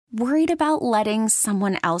Worried about letting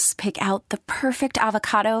someone else pick out the perfect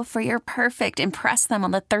avocado for your perfect impress them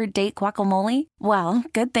on the third date guacamole? Well,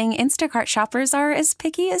 good thing Instacart shoppers are as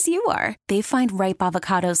picky as you are. They find ripe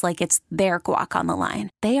avocados like it's their guac on the line.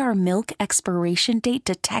 They are milk expiration date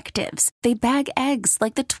detectives. They bag eggs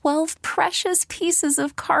like the 12 precious pieces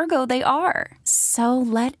of cargo they are. So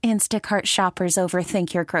let Instacart shoppers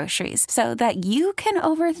overthink your groceries so that you can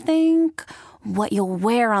overthink what you'll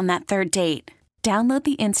wear on that third date. Download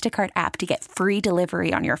the Instacart app to get free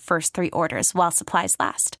delivery on your first 3 orders while supplies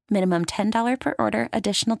last. Minimum $10 per order.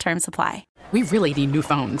 Additional terms apply. We really need new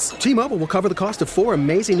phones. T-Mobile will cover the cost of 4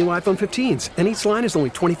 amazing new iPhone 15s, and each line is only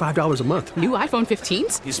 $25 a month. New iPhone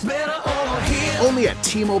 15s? It's better over here. Only at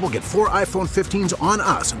T-Mobile, get 4 iPhone 15s on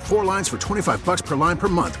us and 4 lines for $25 per line per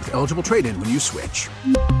month with eligible trade-in when you switch.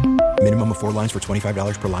 Minimum of 4 lines for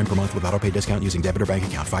 $25 per line per month with autopay discount using debit or bank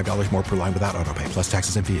account. $5 more per line without autopay, plus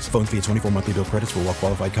taxes and fees. Phone fee at 24 monthly bill credits for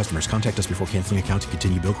well-qualified customers. Contact us before canceling account to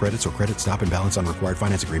continue bill credits or credit stop and balance on required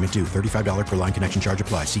finance agreement due. $35 per line connection charge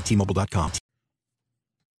applies. See T-Mobile.com.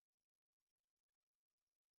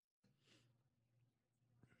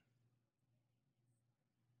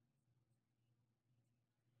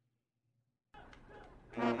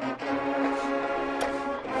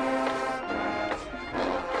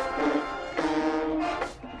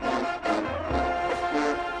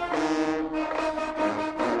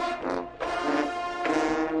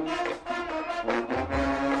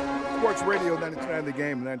 Sports Radio 99 The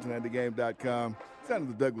Game, 99thegame.com. Sound of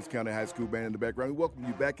the Douglas County High School Band in the background. We welcome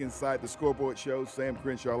you back inside the Scoreboard Show. Sam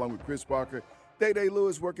Crenshaw along with Chris Parker. Day-Day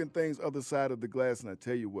Lewis working things other side of the glass. And I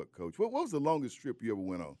tell you what, Coach, what was the longest trip you ever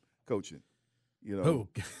went on coaching? You know,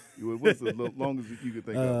 what's the longest you could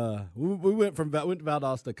think of? We went to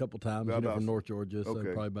Valdosta a couple times. From North Georgia, so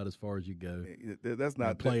probably about as far as you go. That's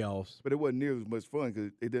not playoffs, but it wasn't near as much fun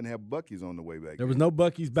because they didn't have Buc-ee's on the way back. There was no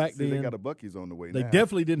Buc-ee's back then. They got a Buc-ee's on the way. They now.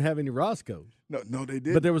 definitely didn't have any Roscoe's. No, they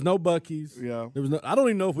didn't. But there was no Buc-ee's. Yeah, there was no. I don't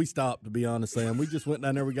even know if we stopped, to be honest, Sam. We just went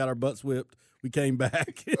down there. We got our butts whipped. We came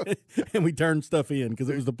back and we turned stuff in because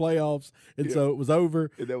it was the playoffs, and so it was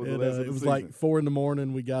over. And that was the last of the it was season. like 4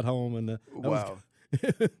 a.m. We got home, and wow.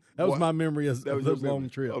 That was my memory of those long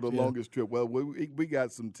trips. Oh, the longest trip. Well, we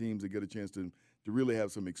got some teams that get a chance to really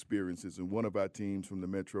have some experiences, and one of our teams from the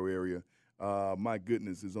metro area, my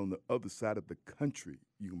goodness, is on the other side of the country.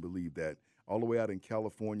 You can believe that. All the way out in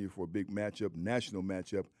California for a big matchup, national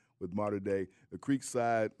matchup with Mater Dei. The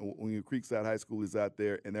Creekside High School is out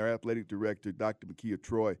there, and their athletic director, Dr. Mekia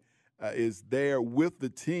Troy, is there with the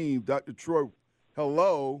team. Dr. Troy,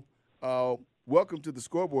 hello. Welcome to the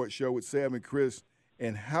Scoreboard Show with Sam and Chris.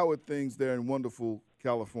 And how are things there in wonderful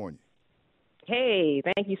California? Hey,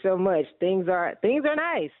 thank you so much. Things are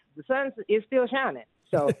nice. The sun is still shining,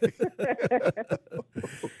 so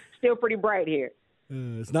still pretty bright here.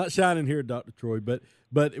 It's not shining here, Dr. Troy, but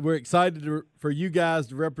we're excited for you guys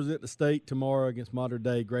to represent the state tomorrow against Mater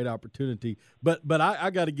Dei. Great opportunity. But I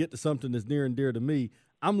got to get to something that's near and dear to me.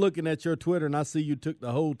 I'm looking at your Twitter, and I see you took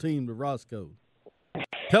the whole team to Roscoe.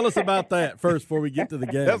 Tell us about that first before we get to the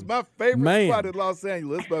game. That's my favorite spot in Los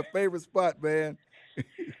Angeles. That's my favorite spot, man.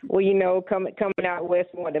 Well, coming out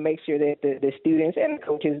west, we wanted to make sure that the students and the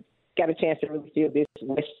coaches got a chance to really feel this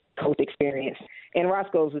West Coast experience. And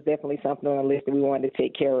Roscoe's was definitely something on the list that we wanted to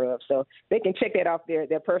take care of. So they can check that off their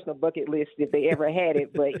personal bucket list if they ever had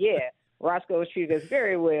it. But, yeah, Roscoe's treated us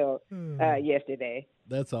very well yesterday.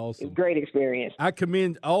 That's awesome. It was a great experience. I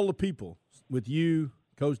commend all the people with you,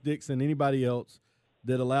 Coach Dixon, anybody else,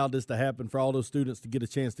 that allowed this to happen, for all those students to get a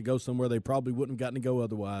chance to go somewhere they probably wouldn't have gotten to go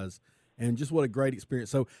otherwise. And just what a great experience.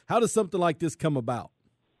 So how does something like this come about?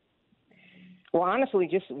 Well, honestly,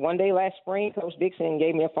 just one day last spring, Coach Dixon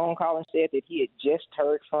gave me a phone call and said that he had just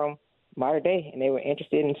heard from Mater Dei, and they were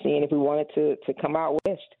interested in seeing if we wanted to come out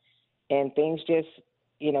west. And things just,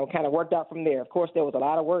 kind of worked out from there. Of course, there was a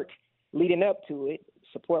lot of work leading up to it,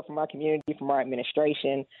 support from our community, from our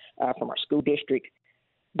administration, from our school district.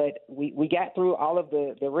 But we got through all of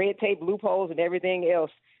the red tape loopholes and everything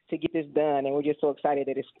else to get this done, and we're just so excited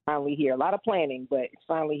that it's finally here. A lot of planning, but it's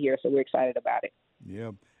finally here, so we're excited about it.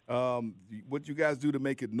 Yeah. What you guys do to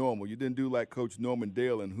make it normal? You didn't do like Coach Norman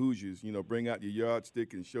Dale and Hoosiers, bring out your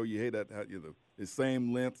yardstick and show you, hey, the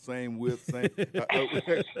same length, same width, same.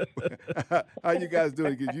 How you guys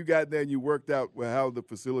doing? Because you got there and you worked out how the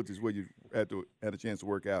facilities where you had a chance to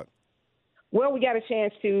work out. Well, we got a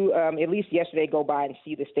chance to, at least yesterday, go by and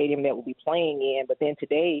see the stadium that we'll be playing in. But then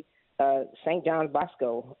today, St. John's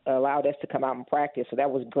Bosco allowed us to come out and practice. So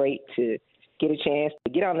that was great to get a chance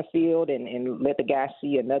to get on the field and let the guys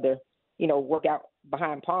see another, workout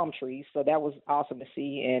behind palm trees. So that was awesome to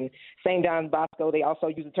see. And St. John's Bosco, they also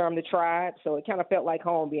use the term the tribe. So it kind of felt like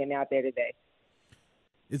home being out there today.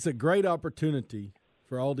 It's a great opportunity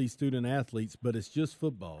for all these student athletes, but it's just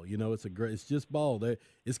football. It's just ball.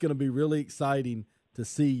 It's going to be really exciting to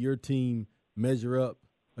see your team measure up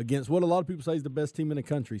against what a lot of people say is the best team in the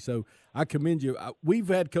country. So I commend you. We've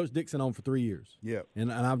had Coach Dixon on for 3 years. Yeah.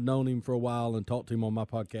 And I've known him for a while and talked to him on my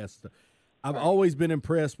podcast. I've always been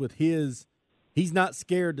impressed with he's not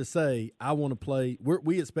scared to say, I want to play.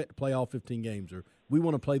 We expect to play all 15 games, or we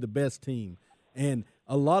want to play the best team. And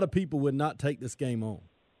a lot of people would not take this game on.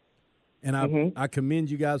 And I commend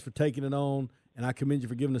you guys for taking it on, and I commend you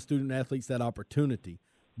for giving the student athletes that opportunity.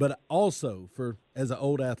 But also as an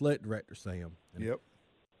old athletic director, Sam.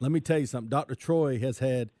 Let me tell you something. Dr. Troy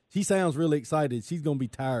she sounds really excited. She's going to be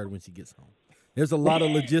tired when she gets home. There's a lot of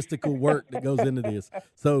logistical work that goes into this.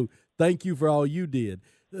 So thank you for all you did.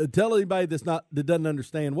 Tell anybody that doesn't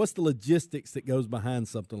understand, what's the logistics that goes behind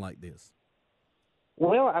something like this?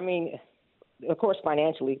 Well, I mean, of course,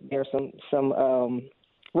 financially, there's some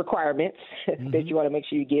requirements that you want to make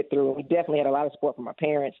sure you get through. And we definitely had a lot of support from our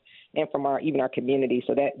parents and from even our community.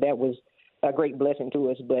 So that was a great blessing to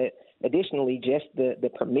us. But additionally, just the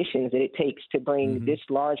permissions that it takes to bring this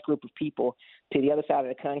large group of people to the other side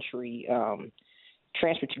of the country,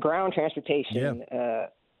 ground transportation,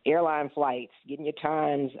 airline flights, getting your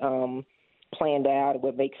times planned out,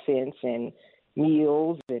 what makes sense, and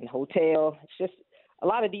meals and hotel. It's just a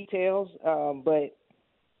lot of details. But,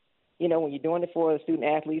 when you're doing it for the student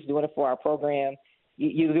athletes, doing it for our program,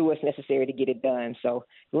 you do what's necessary to get it done. So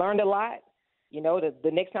learned a lot. The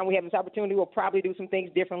next time we have this opportunity, we'll probably do some things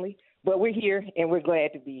differently. But we're here, and we're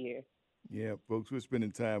glad to be here. Yeah, folks, we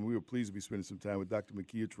were pleased to be spending some time with Dr.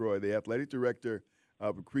 Mekia Troy, the athletic director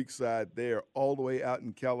of Creekside there all the way out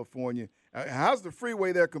in California. How's the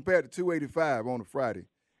freeway there compared to 285 on a Friday?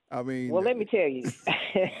 I mean, well, let me tell you,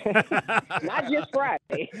 not just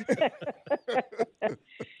Friday.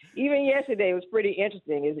 Even yesterday was pretty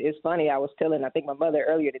interesting. It's funny. I was telling, I think, my mother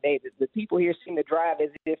earlier today that the people here seem to drive as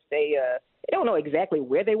if they don't know exactly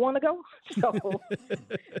where they want to go. So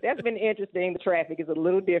that's been interesting. The traffic is a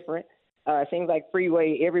little different. It seems like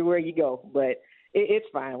freeway everywhere you go, but it's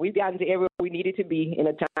fine. We've gotten to everywhere we needed to be in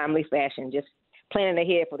a timely fashion. Just planning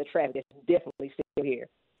ahead for the traffic that's definitely still here.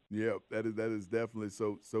 Yeah, that is definitely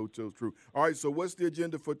so true. All right, so what's the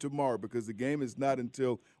agenda for tomorrow? Because the game is not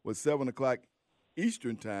until 7 o'clock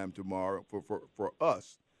Eastern time tomorrow for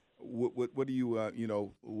us. What do you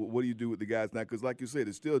what do you do with the guys now? Because like you said,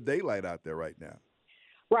 it's still daylight out there right now.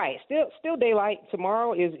 Right, still daylight.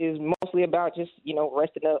 Tomorrow is mostly about just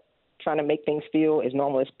resting up, trying to make things feel as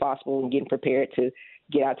normal as possible, and getting prepared to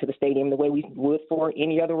get out to the stadium the way we would for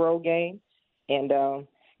any other road game. And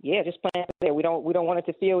just playing there. We don't want it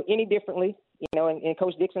to feel any differently. In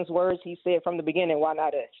Coach Dixon's words, he said from the beginning, "Why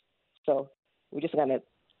not us?" So we're just gonna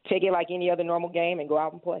take it like any other normal game and go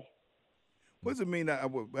out and play. What does it mean?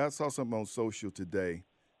 I saw something on social today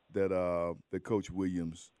that Coach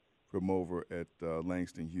Williams from over at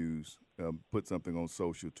Langston Hughes put something on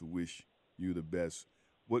social to wish you the best.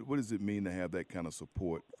 What does it mean to have that kind of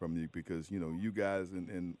support from you? Because, you guys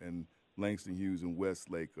and Langston Hughes and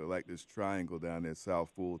Westlake are like this triangle down there, South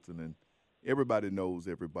Fulton, and everybody knows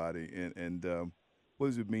everybody. And what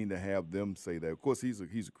does it mean to have them say that? Of course, he's a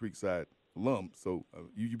Creekside alum, so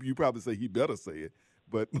you probably say he better say it.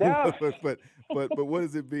 But no. but what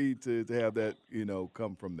does it mean to have that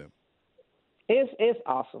come from them? It's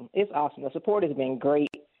awesome. It's awesome. The support has been great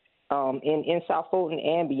in South Fulton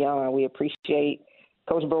and beyond. We appreciate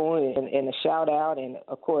Coach Boone and the shout out, and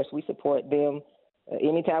of course we support them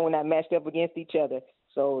anytime we're not matched up against each other.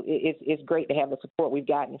 So it's great to have the support we've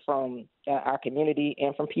gotten from our community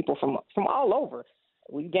and from people from all over.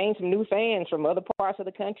 We've gained some new fans from other parts of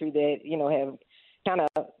the country that, have kind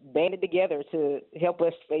of banded together to help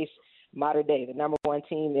us face Mater Dei, the number one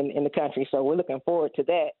team in the country. So we're looking forward to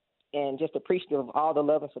that and just appreciative of all the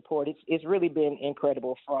love and support. It's really been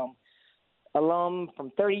incredible, from alum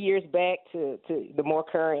from 30 years back to the more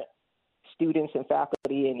current students and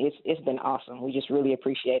faculty, and it's been awesome. We just really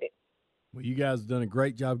appreciate it. Well, you guys have done a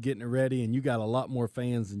great job getting it ready, and you got a lot more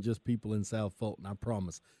fans than just people in South Fulton, I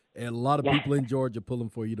promise. And a lot of people in Georgia pulling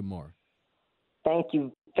for you tomorrow. Thank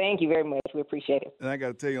you. Thank you very much. We appreciate it. And I got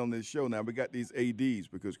to tell you on this show now, we got these ADs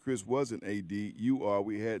because Chris was an AD. You are.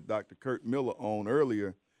 We had Dr. Kurt Miller on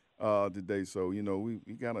earlier today. So, we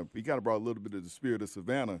kind of brought a little bit of the spirit of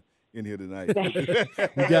Savannah in here tonight.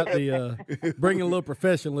 We got the bringing a little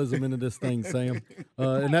professionalism into this thing, Sam.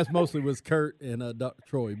 And that's mostly with Kurt and Dr.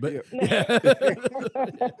 Troy. But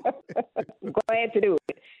glad to do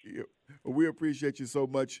it. Yeah. Well, we appreciate you so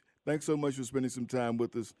much. thanks so much for spending some time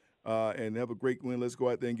with us. And have a great win. Let's go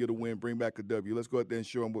out there and get a win. Bring back a W. Let's go out there and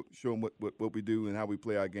show them what we do and how we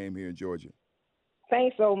play our game here in Georgia.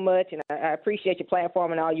 Thanks so much, and I appreciate your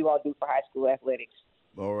platform and all you all do for high school athletics.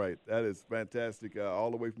 All right, that is fantastic.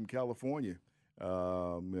 All the way from California,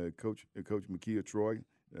 Coach Mekia Troy,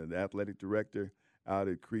 the athletic director out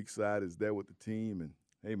at Creekside, is there with the team. And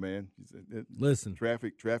hey, man, listen,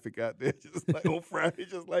 traffic out there just like on Friday,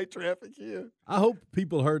 just like traffic here. I hope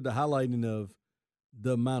people heard the highlighting of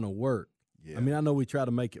the amount of work. Yeah. I mean, I know we try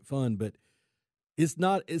to make it fun, but it's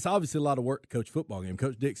obviously a lot of work to coach a football game.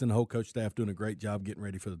 Coach Dixon and the whole coach staff doing a great job getting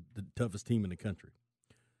ready for the toughest team in the country.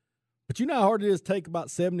 But you know how hard it is to take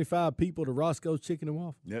about 75 people to Roscoe's Chicken and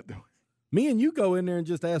Waffle? Yep. Me and you go in there and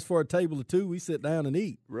just ask for a table of two. We sit down and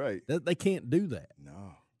eat. Right. They can't do that.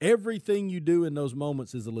 No. Everything you do in those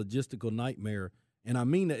moments is a logistical nightmare. And I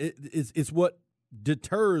mean, it's what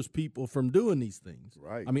deters people from doing these things.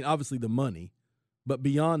 Right. I mean, obviously the money, but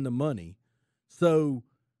beyond the money. So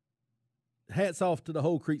hats off to the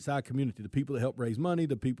whole Creekside community, the people that help raise money,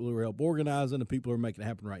 the people who help organizing, the people who are making it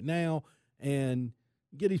happen right now, and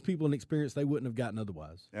get these people an experience they wouldn't have gotten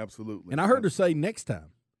otherwise. Absolutely. And I heard her say next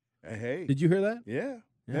time. Hey. Did you hear that? Yeah.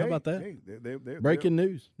 How about that? Hey, breaking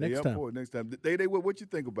news. Next time. Next time. They what you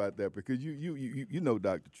think about that? Because you know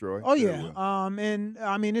Dr. Troy. Oh yeah. And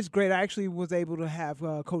I mean it's great. I actually was able to have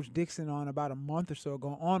Coach Dixon on about a month or so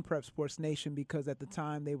ago on Prep Sports Nation because at the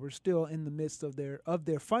time they were still in the midst of their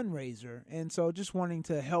fundraiser, and so just wanting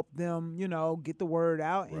to help them, get the word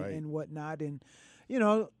out and whatnot, and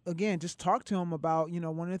again just talk to him about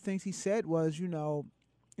one of the things he said was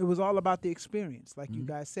it was all about the experience, like you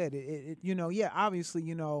guys said.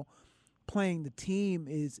 Obviously, playing the team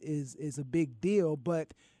is a big deal,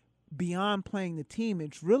 but beyond playing the team,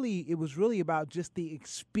 it was really about just the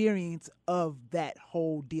experience of that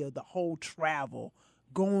whole deal, the whole travel,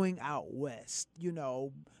 going out west,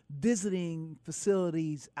 visiting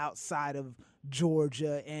facilities outside of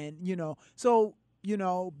Georgia, and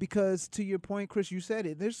because to your point, Chris, you said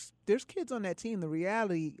it, there's kids on that team. The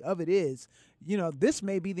reality of it is, this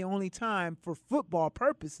may be the only time for football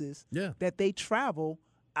purposes that they travel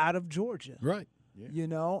out of Georgia. Right.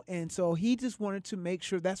 Yeah. And so he just wanted to make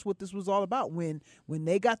sure that's what this was all about. When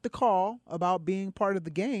they got the call about being part of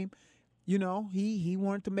the game, he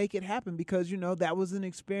wanted to make it happen because, that was an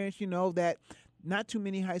experience, that not too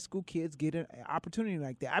many high school kids get an opportunity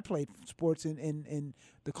like that. I played sports in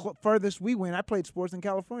the furthest we went. I played sports in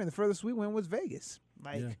California. The furthest we went was Vegas.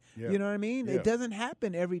 You know what I mean? Yeah. It doesn't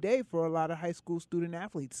happen every day for a lot of high school student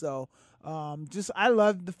athletes. So I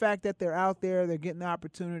love the fact that they're out there, they're getting the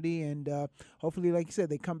opportunity, and hopefully, like you said,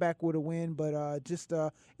 they come back with a win. But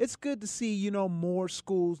it's good to see, more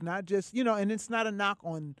schools, not just, and it's not a knock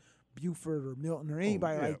on Buford or Milton or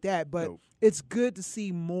anybody like that, but it's good to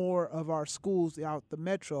see more of our schools out the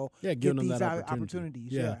metro get them these that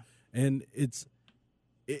opportunities. Yeah. And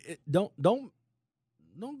don't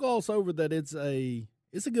gloss over that it's a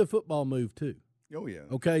good football move too. Oh yeah.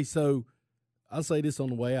 Okay, so I'll say this on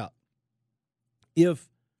the way out. If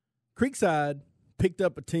Creekside picked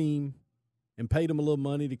up a team and paid them a little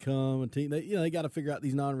money to come, they got to figure out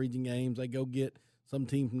these non-region games. They go get some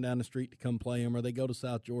team from down the street to come play them, or they go to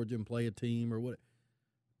South Georgia and play a team, or what.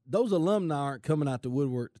 Those alumni aren't coming out the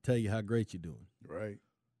woodwork to tell you how great you're doing. Right.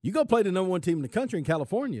 You go play the number one team in the country in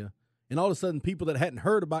California, and all of a sudden people that hadn't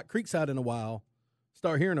heard about Creekside in a while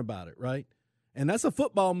start hearing about it, right? And that's a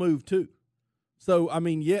football move too. So,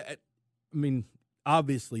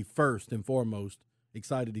 obviously first and foremost,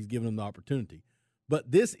 excited he's giving them the opportunity. But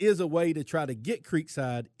this is a way to try to get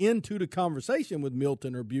Creekside into the conversation with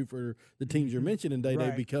Milton or Buford or the teams you're mentioning,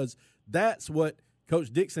 Day-Day, because that's what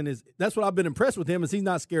Coach Dixon is. That's what I've been impressed with him, is he's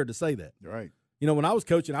not scared to say that. Right. When I was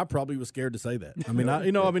coaching, I probably was scared to say that. I mean,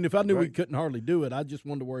 if I knew we couldn't hardly do it, I just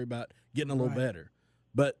wanted to worry about getting a little better.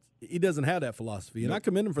 But he doesn't have that philosophy, and I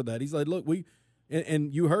commend him for that. He's like, look,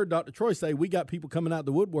 and you heard Dr. Troy say we got people coming out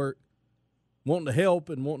the woodwork wanting to help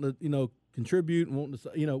and wanting to, contribute and wanting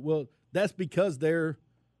to, well, that's because they're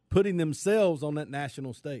putting themselves on that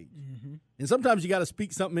national stage. Mm-hmm. And sometimes you got to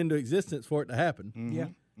speak something into existence for it to happen. Mm-hmm. Yeah.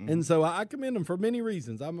 Mm-hmm. And so I commend them for many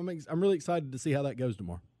reasons. I'm really excited to see how that goes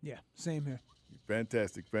tomorrow. Yeah, same here.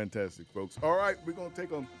 Fantastic, folks. All right, we're going to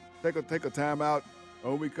take a timeout.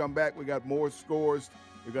 When we come back, we got more scores.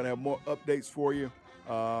 We're going to have more updates for you.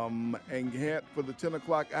 And for the 10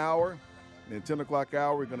 o'clock hour, and 10 o'clock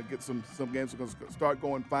hour, we're going to get some games. We're going to start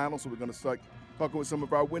going final, so we're going to start talking with some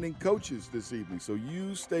of our winning coaches this evening. So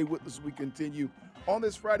you stay with us as we continue on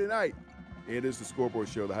this Friday night. It is the Scoreboard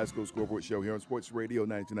Show, the high school scoreboard show here on Sports Radio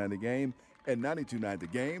 92.9 The Game and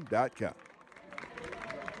 92.9thegame.com.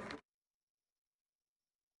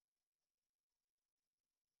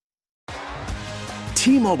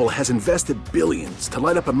 T-Mobile has invested billions to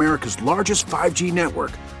light up America's largest 5G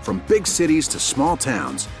network, from big cities to small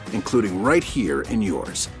towns, including right here in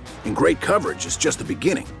yours. And great coverage is just the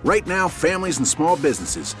beginning. Right now, families and small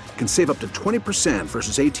businesses can save up to 20%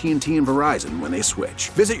 versus AT&T and Verizon when they switch.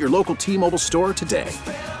 Visit your local T-Mobile store today.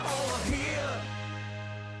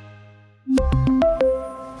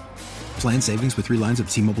 Plan savings with 3 lines of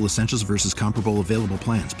T-Mobile Essentials versus comparable available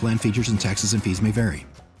plans. Plan features and taxes and fees may vary.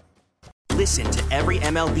 Listen to every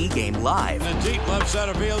MLB game live. In the deep left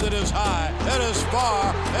center field, it is high, it is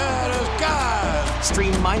far, it is gone.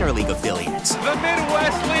 Stream minor league affiliates. The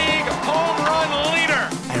Midwest League home run leader.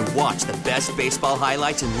 And watch the best baseball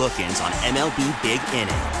highlights and look-ins on MLB Big Inning.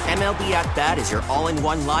 MLB At Bat is your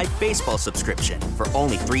all-in-one live baseball subscription for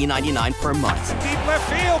only $3.99 per month. Deep left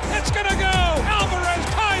field, it's gonna go. Alvarez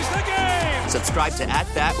ties the game. Subscribe to At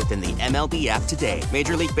Bat within the MLB app today.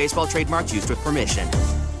 Major League Baseball trademarks used with permission.